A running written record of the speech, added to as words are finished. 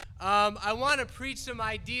I want to preach some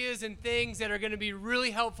ideas and things that are going to be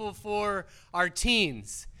really helpful for our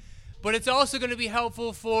teens. But it's also going to be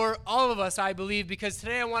helpful for all of us, I believe, because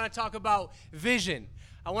today I want to talk about vision.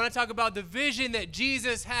 I want to talk about the vision that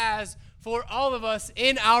Jesus has for all of us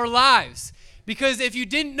in our lives. Because if you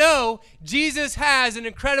didn't know, Jesus has an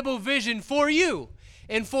incredible vision for you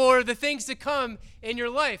and for the things to come in your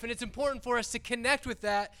life. And it's important for us to connect with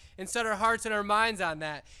that and set our hearts and our minds on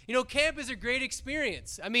that. You know, camp is a great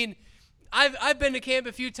experience. I mean, I've been to camp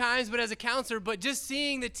a few times, but as a counselor, but just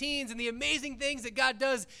seeing the teens and the amazing things that God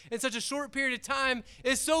does in such a short period of time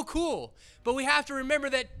is so cool. But we have to remember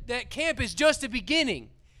that camp is just a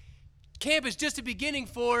beginning. Camp is just a beginning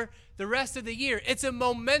for the rest of the year. It's a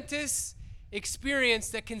momentous experience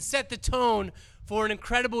that can set the tone for an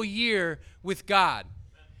incredible year with God.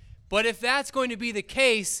 But if that's going to be the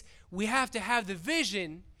case, we have to have the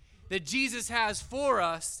vision that Jesus has for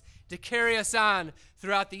us to carry us on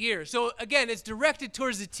throughout the year. So again, it's directed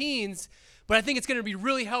towards the teens, but I think it's going to be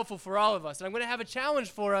really helpful for all of us. And I'm going to have a challenge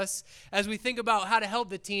for us as we think about how to help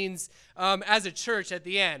the teens as a church at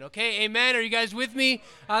the end. Okay, amen? Are you guys with me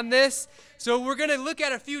on this? So we're going to look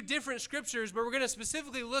at a few different scriptures, but we're going to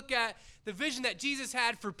specifically look at the vision that Jesus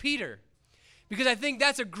had for Peter, because I think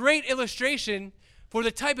that's a great illustration for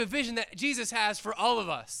the type of vision that Jesus has for all of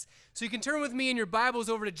us. So you can turn with me in your Bibles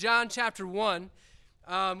over to John chapter 1.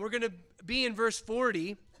 We're going to be in verse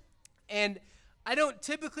 40. And I don't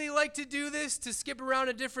typically like to do this, to skip around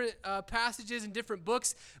to different passages and different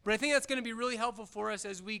books, but I think that's going to be really helpful for us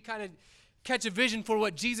as we kind of catch a vision for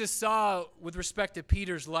what Jesus saw with respect to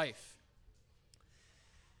Peter's life.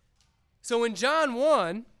 So in John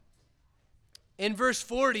 1, in verse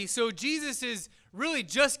 40, so Jesus is really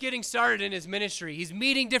just getting started in his ministry. He's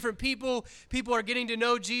meeting different people. People are getting to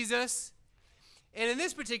know Jesus. And in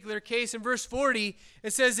this particular case, in verse 40,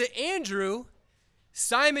 it says that Andrew,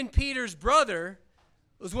 Simon Peter's brother,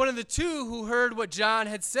 was one of the two who heard what John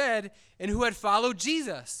had said and who had followed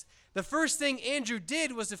Jesus. The first thing Andrew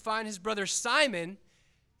did was to find his brother Simon,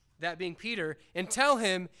 that being Peter, and tell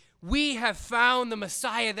him, "We have found the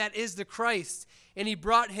Messiah, that is the Christ." And he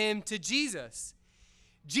brought him to Jesus.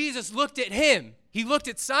 Jesus looked at him. He looked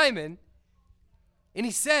at Simon, and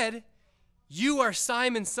he said, "You are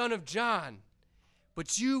Simon, son of John,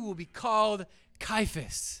 but you will be called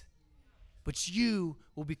Cephas." But you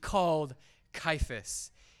will be called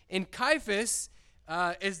Cephas. And Cephas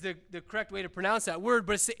is the correct way to pronounce that word,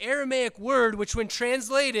 but it's the Aramaic word which when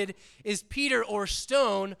translated is Peter or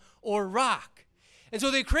stone or rock. And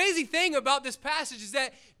so the crazy thing about this passage is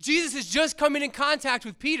that Jesus is just coming in contact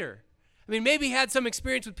with Peter. I mean, maybe he had some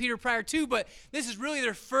experience with Peter prior to, but this is really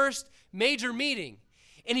their first major meeting.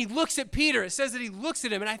 And he looks at Peter. It says that he looks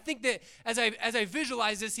at him. And I think that as I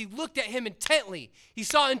visualize this, he looked at him intently. He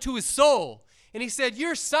saw into his soul. And he said,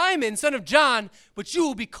 "You're Simon, son of John, but you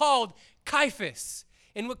will be called Cephas."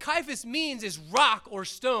 And what Cephas means is rock or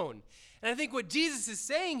stone. And I think what Jesus is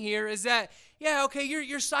saying here is that, yeah, okay,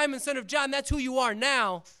 you're Simon, son of John. That's who you are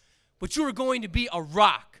now. But you are going to be a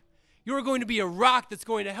rock. You are going to be a rock that's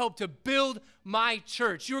going to help to build my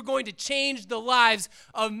church. You are going to change the lives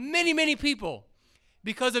of many, many people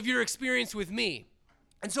because of your experience with me.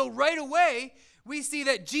 And so right away, we see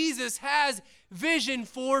that Jesus has vision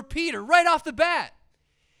for Peter right off the bat.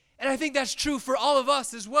 And I think that's true for all of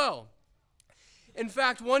us as well. In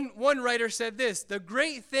fact, one writer said this: "The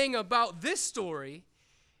great thing about this story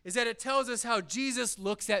is that it tells us how Jesus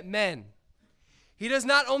looks at men. He does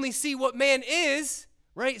not only see what man is,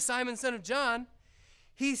 right, Simon, son of John,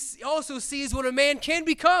 he also sees what a man can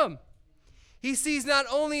become. He sees not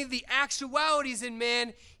only the actualities in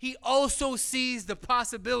man, he also sees the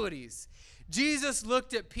possibilities." Jesus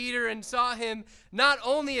looked at Peter and saw him not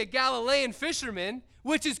only a Galilean fisherman,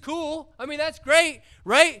 which is cool. I mean, that's great,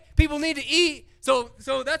 right? People need to eat, so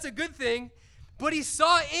that's a good thing. But he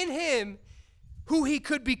saw in him who he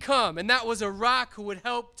could become, and that was a rock who would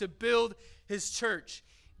help to build his church.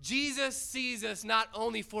 Jesus sees us not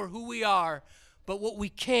only for who we are, but what we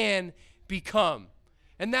can become.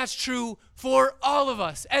 And that's true for all of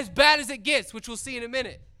us, as bad as it gets, which we'll see in a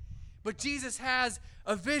minute. But Jesus has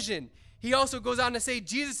a vision. He also goes on to say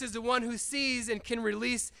Jesus is the one who sees and can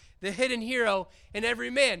release the hidden hero in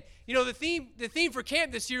every man. You know, the theme for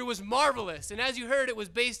camp this year was marvelous. And as you heard, it was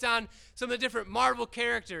based on some of the different Marvel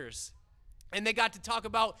characters. And they got to talk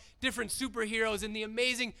about different superheroes and the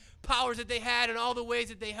amazing powers that they had and all the ways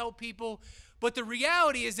that they help people. But the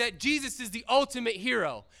reality is that Jesus is the ultimate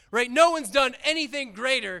hero, right? No one's done anything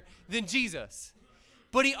greater than Jesus.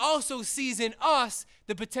 But he also sees in us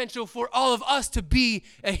the potential for all of us to be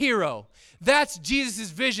a hero. That's Jesus'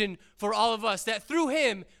 vision for all of us, that through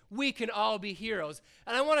him, we can all be heroes.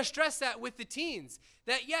 And I want to stress that with the teens,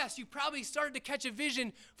 that yes, you probably started to catch a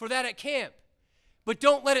vision for that at camp, but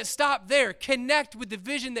don't let it stop there. Connect with the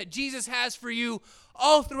vision that Jesus has for you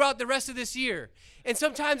all throughout the rest of this year. And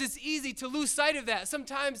sometimes it's easy to lose sight of that.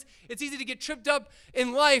 Sometimes it's easy to get tripped up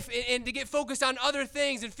in life and to get focused on other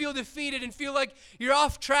things and feel defeated and feel like you're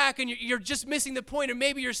off track and you're just missing the point, or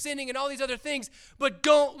maybe you're sinning and all these other things. But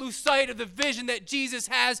don't lose sight of the vision that Jesus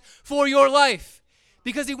has for your life,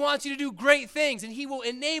 because he wants you to do great things, and he will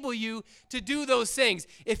enable you to do those things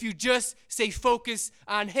if you just stay focused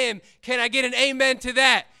on him. Can I get an amen to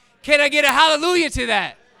that? Can I get a hallelujah to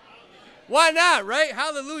that? Why not, right?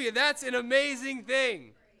 Hallelujah. That's an amazing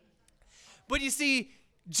thing. But you see,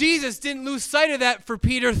 Jesus didn't lose sight of that for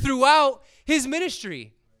Peter throughout his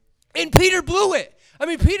ministry. And Peter blew it. I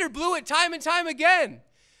mean, Peter blew it time and time again.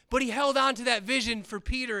 But he held on to that vision for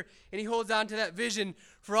Peter, and he holds on to that vision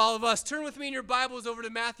for all of us. Turn with me in your Bibles over to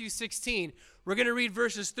Matthew 16. We're going to read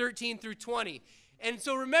verses 13 through 20. And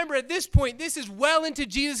so remember, at this point, this is well into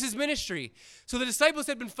Jesus' ministry. So the disciples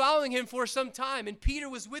had been following him for some time, and Peter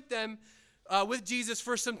was with them, with Jesus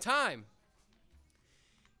for some time.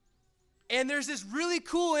 And there's this really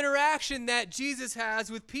cool interaction that Jesus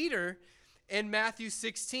has with Peter in Matthew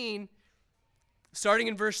 16, starting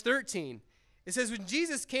in verse 13. It says, when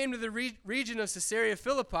Jesus came to the region of Caesarea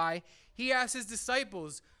Philippi, he asked his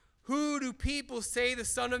disciples, who do people say the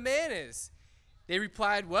Son of Man is? They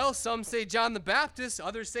replied, well, some say John the Baptist,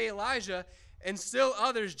 others say Elijah, and still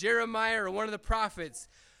others Jeremiah or one of the prophets.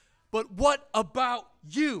 But what about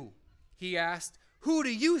you? He asked, who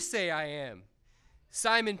do you say I am?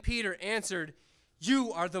 Simon Peter answered,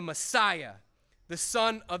 you are the Messiah, the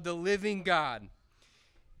Son of the living God.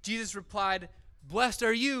 Jesus replied, blessed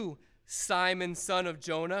are you, Simon, son of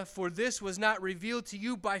Jonah, for this was not revealed to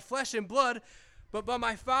you by flesh and blood, but by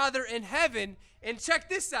my Father in heaven. And check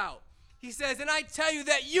this out. He says, and I tell you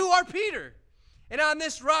that you are Peter, and on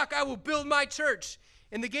this rock I will build my church,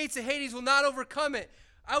 and the gates of Hades will not overcome it.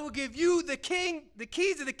 I will give you the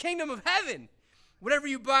keys of the kingdom of heaven. Whatever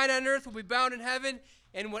you bind on earth will be bound in heaven,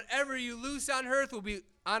 and whatever you loose on earth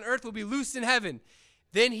will be loosed in heaven.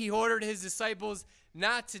 Then he ordered his disciples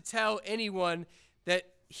not to tell anyone that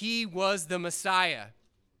he was the Messiah.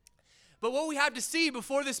 But what we have to see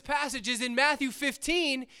before this passage is in Matthew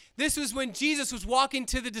 15, this was when Jesus was walking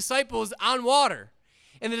to the disciples on water.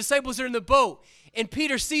 And the disciples are in the boat. And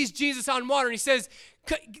Peter sees Jesus on water, and he says,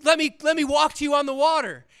 let me walk to you on the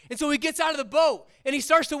water. And so he gets out of the boat, and he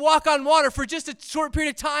starts to walk on water for just a short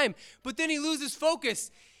period of time. But then he loses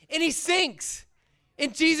focus, and he sinks.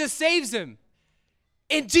 And Jesus saves him.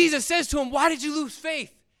 And Jesus says to him, why did you lose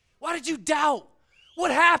faith? Why did you doubt?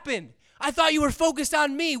 What happened? I thought you were focused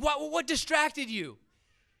on me. What distracted you?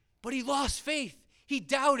 But he lost faith. He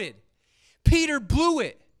doubted. Peter blew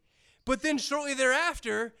it. But then shortly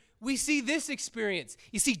thereafter, we see this experience.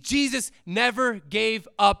 You see, Jesus never gave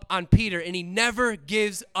up on Peter, and he never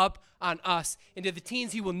gives up on us. And to the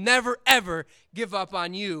teens, he will never, ever give up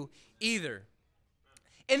on you either.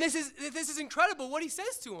 And this is incredible what he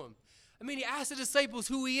says to him. I mean, he asks the disciples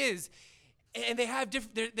who he is, and they have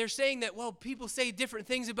they're saying that, well, people say different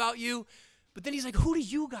things about you, but then he's like, who do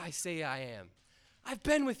you guys say I am? I've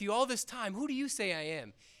been with you all this time. Who do you say I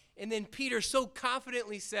am? And then Peter so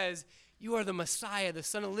confidently says, you are the Messiah, the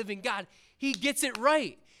Son of the living God. He gets it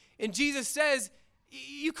right. And Jesus says,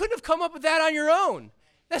 you couldn't have come up with that on your own.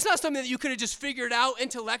 That's not something that you could have just figured out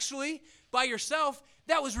intellectually by yourself.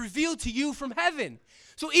 That was revealed to you from heaven.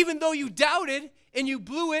 So even though you doubted and you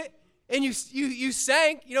blew it and you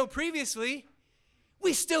sank, previously,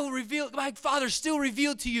 my Father still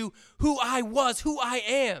revealed to you who I was, who I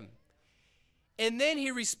am. And then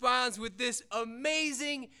he responds with this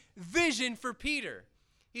amazing vision for Peter.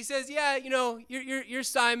 He says, yeah, you're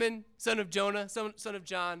Simon, son of Jonah, son of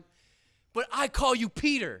John, but I call you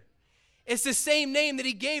Peter. It's the same name that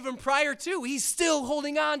he gave him prior to. He's still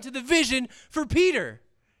holding on to the vision for Peter,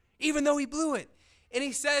 even though he blew it. And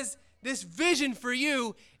he says, this vision for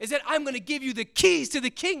you is that I'm going to give you the keys to the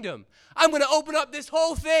kingdom. I'm going to open up this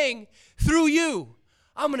whole thing through you.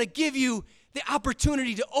 I'm going to give you the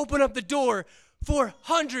opportunity to open up the door for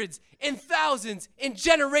hundreds and thousands and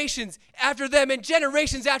generations after them and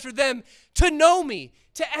generations after them to know me,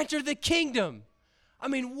 to enter the kingdom. I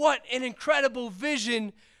mean, what an incredible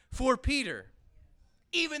vision for Peter,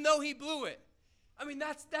 even though he blew it. I mean,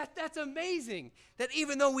 that's amazing that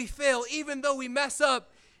even though we fail, even though we mess up,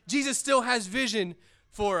 Jesus still has vision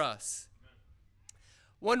for us.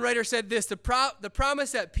 One writer said this, the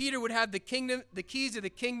promise that Peter would have the keys of the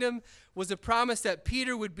kingdom was a promise that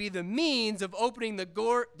Peter would be the means of opening the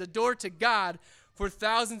door to God for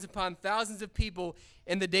thousands upon thousands of people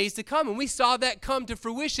in the days to come. And we saw that come to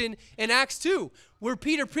fruition in Acts 2, where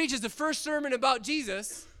Peter preaches the first sermon about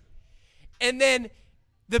Jesus. And then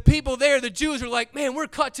the people there, the Jews, are like, man, we're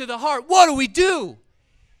cut to the heart. What do we do?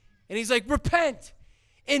 And he's like, repent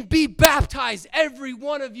and be baptized, every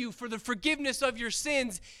one of you, for the forgiveness of your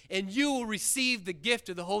sins, and you will receive the gift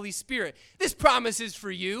of the Holy Spirit. This promise is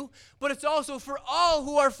for you, but it's also for all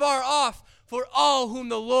who are far off, for all whom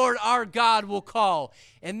the Lord our God will call.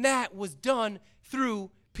 And that was done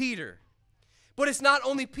through Peter. But it's not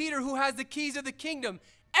only Peter who has the keys of the kingdom.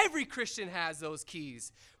 Every Christian has those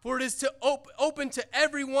keys. For it is to open to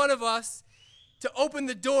every one of us, to open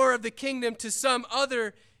the door of the kingdom to some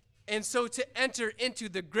other, and so to enter into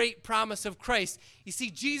the great promise of Christ. You see,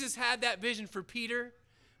 Jesus had that vision for Peter,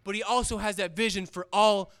 but he also has that vision for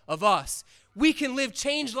all of us. We can live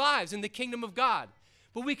changed lives in the kingdom of God,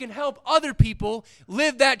 but we can help other people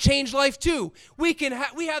live that changed life too. We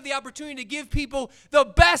have the opportunity to give people the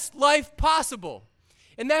best life possible.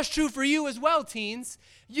 And that's true for you as well, teens.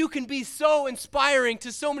 You can be so inspiring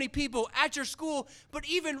to so many people at your school, but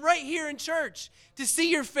even right here in church, to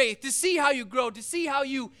see your faith, to see how you grow, to see how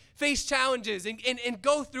you face challenges and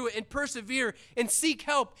go through it and persevere and seek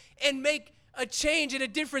help and make a change and a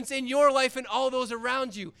difference in your life and all those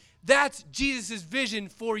around you. That's Jesus' vision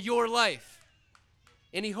for your life.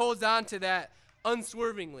 And he holds on to that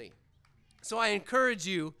unswervingly. So I encourage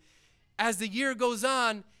you, as the year goes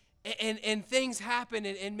on, and things happen,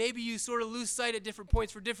 and maybe you sort of lose sight at different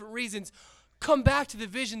points for different reasons, come back to the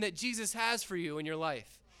vision that Jesus has for you in your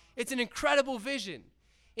life. It's an incredible vision,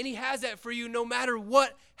 and he has that for you no matter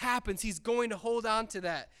what happens. He's going to hold on to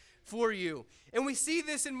that for you. And we see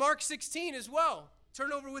this in Mark 16 as well.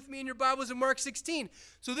 Turn over with me in your Bibles to Mark 16.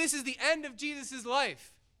 So this is the end of Jesus'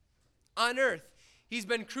 life on earth. He's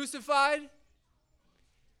been crucified.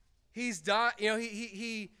 He's died.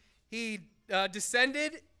 He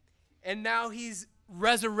descended. And now he's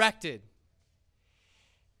resurrected.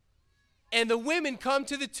 And the women come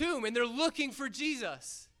to the tomb, and they're looking for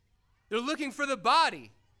Jesus. They're looking for the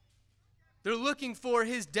body. They're looking for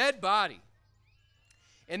his dead body.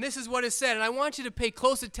 And this is what is said. And I want you to pay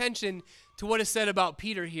close attention to what is said about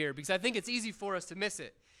Peter here, because I think it's easy for us to miss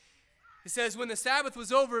it. It says, when the Sabbath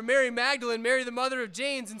was over, Mary Magdalene, Mary the mother of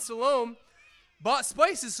James, and Salome bought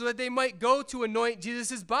spices so that they might go to anoint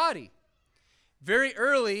Jesus' body. Very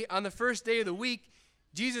early on the first day of the week,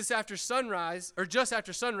 just after sunrise,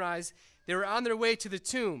 they were on their way to the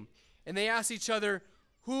tomb, and they asked each other,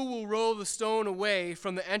 who will roll the stone away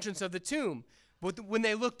from the entrance of the tomb? But when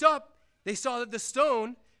they looked up, they saw that the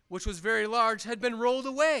stone, which was very large, had been rolled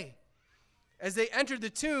away. As they entered the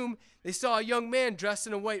tomb, they saw a young man dressed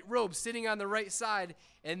in a white robe sitting on the right side,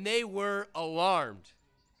 and they were alarmed.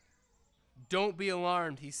 Don't be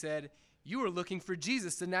alarmed, he said. You are looking for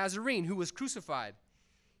Jesus, the Nazarene, who was crucified.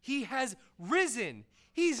 He has risen.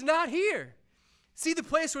 He's not here. See the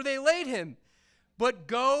place where they laid him. But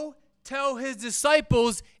go tell his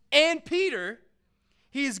disciples and Peter,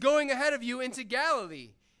 he is going ahead of you into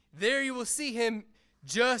Galilee. There you will see him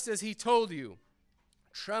just as he told you.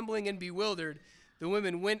 Trembling and bewildered, the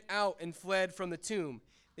women went out and fled from the tomb.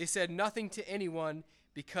 They said nothing to anyone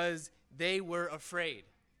because they were afraid.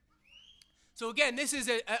 So again, this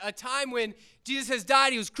is a time when Jesus has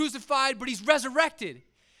died. He was crucified, but he's resurrected.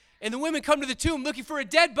 And the women come to the tomb looking for a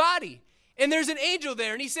dead body. And there's an angel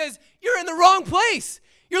there, and he says, you're in the wrong place.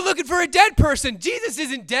 You're looking for a dead person. Jesus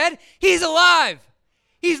isn't dead. He's alive.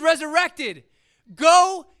 He's resurrected.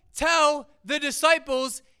 Go tell the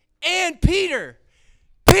disciples and Peter.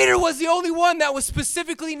 Peter was the only one that was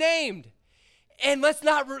specifically named. And let's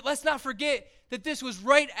not forget that this was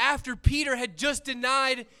right after Peter had just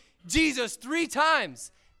denied Jesus 3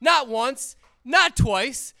 times. Not once, not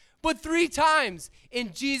twice, but 3 times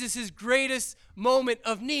in Jesus' greatest moment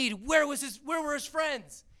of need. Where were his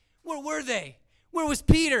friends? Where were they? Where was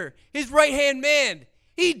Peter, his right-hand man?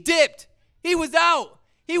 He dipped. He was out.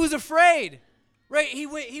 He was afraid. Right?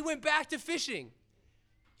 He went back to fishing.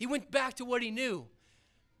 He went back to what he knew.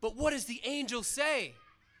 But what does the angel say?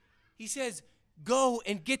 He says, go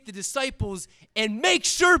and get the disciples and make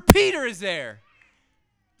sure Peter is there.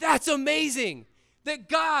 That's amazing that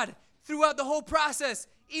God, throughout the whole process,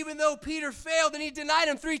 even though Peter failed and he denied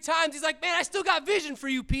him 3 times, he's like, man, I still got vision for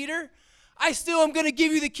you, Peter. I still am going to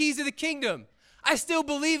give you the keys of the kingdom. I still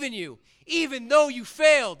believe in you. Even though you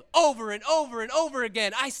failed over and over and over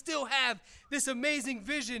again, I still have this amazing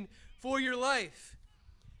vision for your life.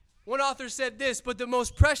 One author said this, but the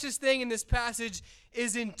most precious thing in this passage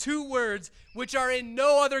is in 2 words, which are in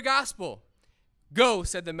no other gospel. Go,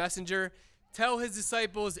 said the messenger, tell his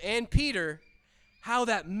disciples and Peter, how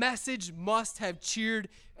that message must have cheered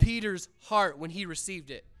Peter's heart when he received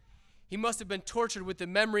it. He must have been tortured with the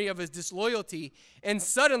memory of his disloyalty, and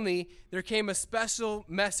suddenly there came a special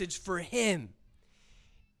message for him.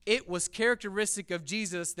 It was characteristic of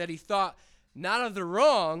Jesus that he thought not of the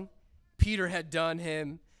wrong Peter had done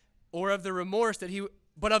him, or of the remorse that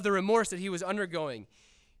he was undergoing.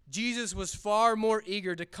 Jesus was far more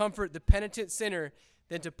eager to comfort the penitent sinner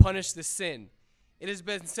than to punish the sin. It has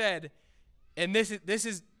been said, and this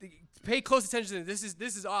is pay close attention to this.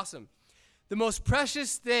 This is awesome. The most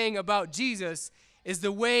precious thing about Jesus is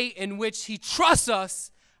the way in which he trusts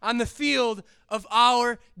us on the field of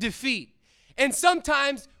our defeat. And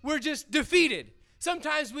sometimes we're just defeated.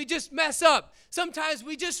 Sometimes we just mess up. Sometimes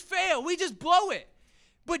we just fail. We just blow it.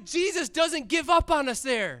 But Jesus doesn't give up on us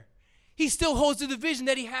there. He still holds to the vision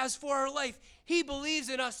that he has for our life. He believes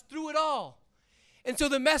in us through it all. And so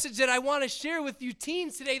the message that I want to share with you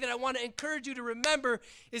teens today, that I want to encourage you to remember,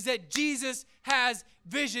 is that Jesus has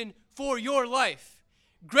vision for your life.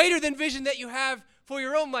 Greater than vision that you have for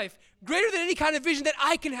your own life. Greater than any kind of vision that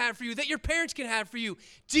I can have for you, that your parents can have for you.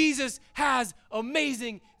 Jesus has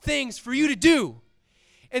amazing things for you to do.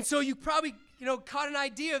 And so you probably, caught an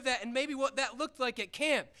idea of that and maybe what that looked like at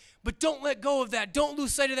camp. But don't let go of that. Don't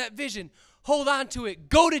lose sight of that vision. Hold on to it.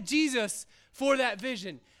 Go to Jesus for that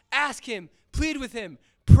vision. Ask him. Plead with him.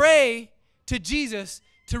 Pray to Jesus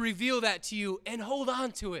to reveal that to you, and hold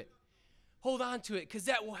on to it. Hold on to it, because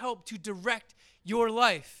that will help to direct your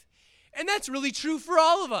life. And that's really true for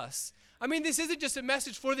all of us. I mean, this isn't just a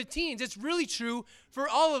message for the teens. It's really true for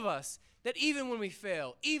all of us, that even when we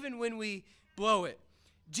fail, even when we blow it,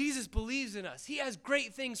 Jesus believes in us. He has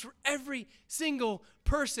great things for every single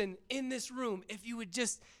person in this room, if you would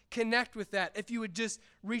just connect with that, if you would just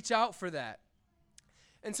reach out for that.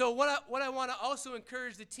 And so what I want to also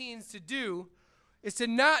encourage the teens to do is to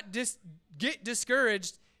not just get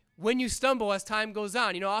discouraged when you stumble as time goes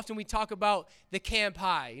on. Often we talk about the camp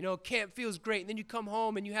high. Camp feels great, and then you come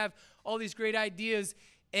home and you have all these great ideas,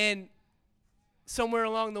 and somewhere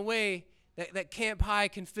along the way, that camp high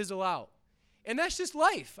can fizzle out. And that's just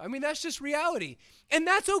life. I mean, that's just reality. And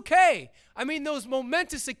that's okay. I mean, those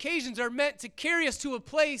momentous occasions are meant to carry us to a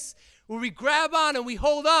place where we grab on and we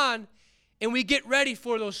hold on, and we get ready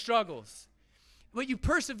for those struggles. But you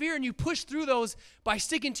persevere and you push through those by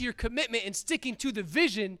sticking to your commitment and sticking to the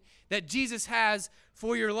vision that Jesus has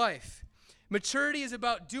for your life. Maturity is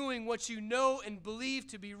about doing what you know and believe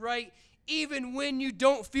to be right, even when you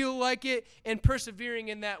don't feel like it, and persevering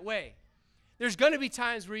in that way. There's going to be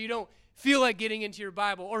times where you don't feel like getting into your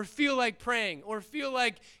Bible, or feel like praying, or feel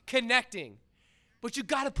like connecting. But you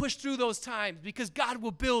got to push through those times, because God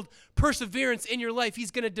will build perseverance in your life.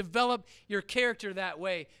 He's going to develop your character that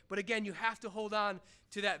way. But again, you have to hold on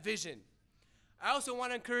to that vision. I also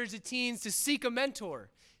want to encourage the teens to seek a mentor.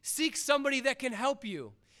 Seek somebody that can help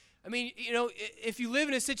you. I mean, if you live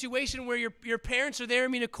in a situation where your parents are there,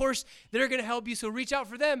 of course, they're going to help you, so reach out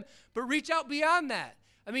for them. But reach out beyond that.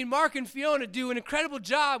 Mark and Fiona do an incredible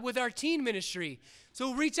job with our teen ministry.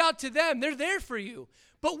 So reach out to them. They're there for you.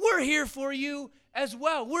 But we're here for you as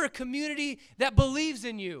well. We're a community that believes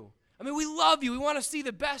in you. We love you. We want to see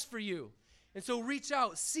the best for you. And so reach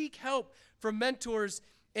out. Seek help from mentors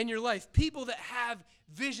in your life. People that have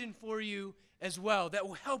vision for you as well, that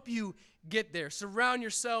will help you get there. Surround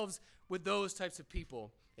yourselves with those types of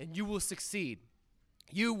people, and you will succeed.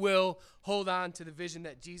 You will hold on to the vision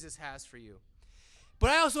that Jesus has for you.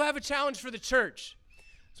 But I also have a challenge for the church.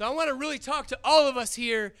 So I want to really talk to all of us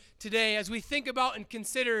here today as we think about and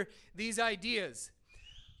consider these ideas.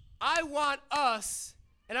 I want us,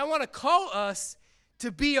 and I want to call us,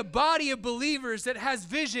 to be a body of believers that has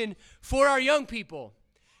vision for our young people.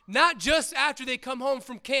 Not just after they come home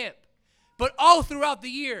from camp, but all throughout the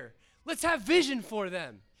year. Let's have vision for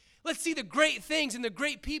them. Let's see the great things and the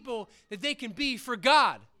great people that they can be for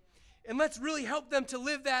God. And let's really help them to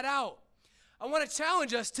live that out. I want to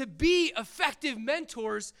challenge us to be effective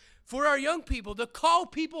mentors for our young people, to call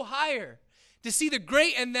people higher, to see the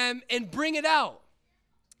great in them and bring it out.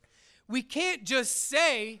 We can't just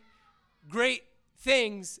say great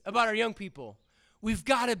things about our young people. We've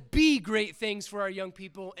got to be great things for our young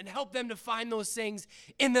people and help them to find those things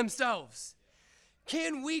in themselves.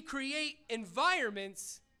 Can we create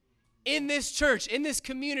environments in this church, in this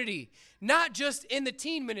community, not just in the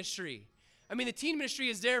teen ministry? The teen ministry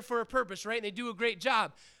is there for a purpose, right? And they do a great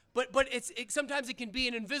job. But sometimes it can be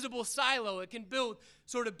an invisible silo. It can build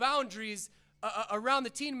sort of boundaries around the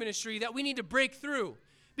teen ministry that we need to break through.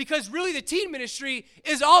 Because really the teen ministry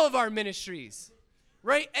is all of our ministries,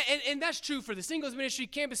 right? And that's true for the singles ministry,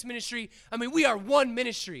 campus ministry. We are one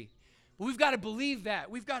ministry. But we've got to believe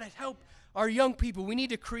that. We've got to help our young people. We need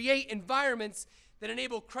to create environments that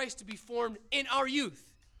enable Christ to be formed in our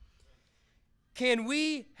youth. Can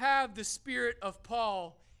we have the spirit of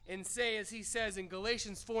Paul and say, as he says in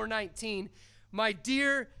Galatians 4:19, my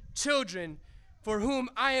dear children, for whom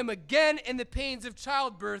I am again in the pains of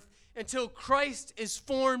childbirth until Christ is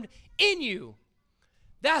formed in you.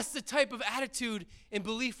 That's the type of attitude and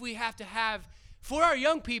belief we have to have for our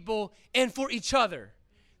young people and for each other,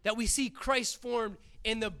 that we see Christ formed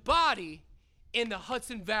in the body in the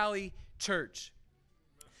Hudson Valley Church.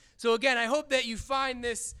 So again, I hope that you find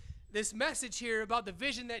this message here about the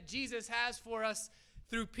vision that Jesus has for us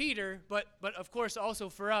through Peter, but of course also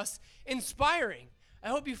for us, inspiring. I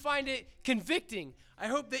hope you find it convicting. I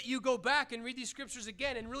hope that you go back and read these scriptures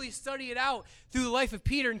again and really study it out through the life of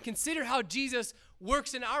Peter and consider how Jesus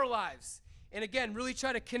works in our lives. And again, really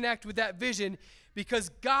try to connect with that vision, because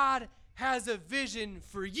God has a vision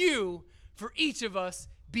for you, for each of us,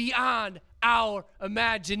 beyond our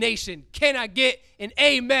imagination. Can I get an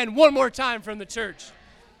amen one more time from the church?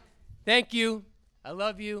 Thank you. I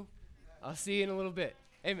love you. I'll see you in a little bit.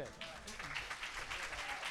 Amen.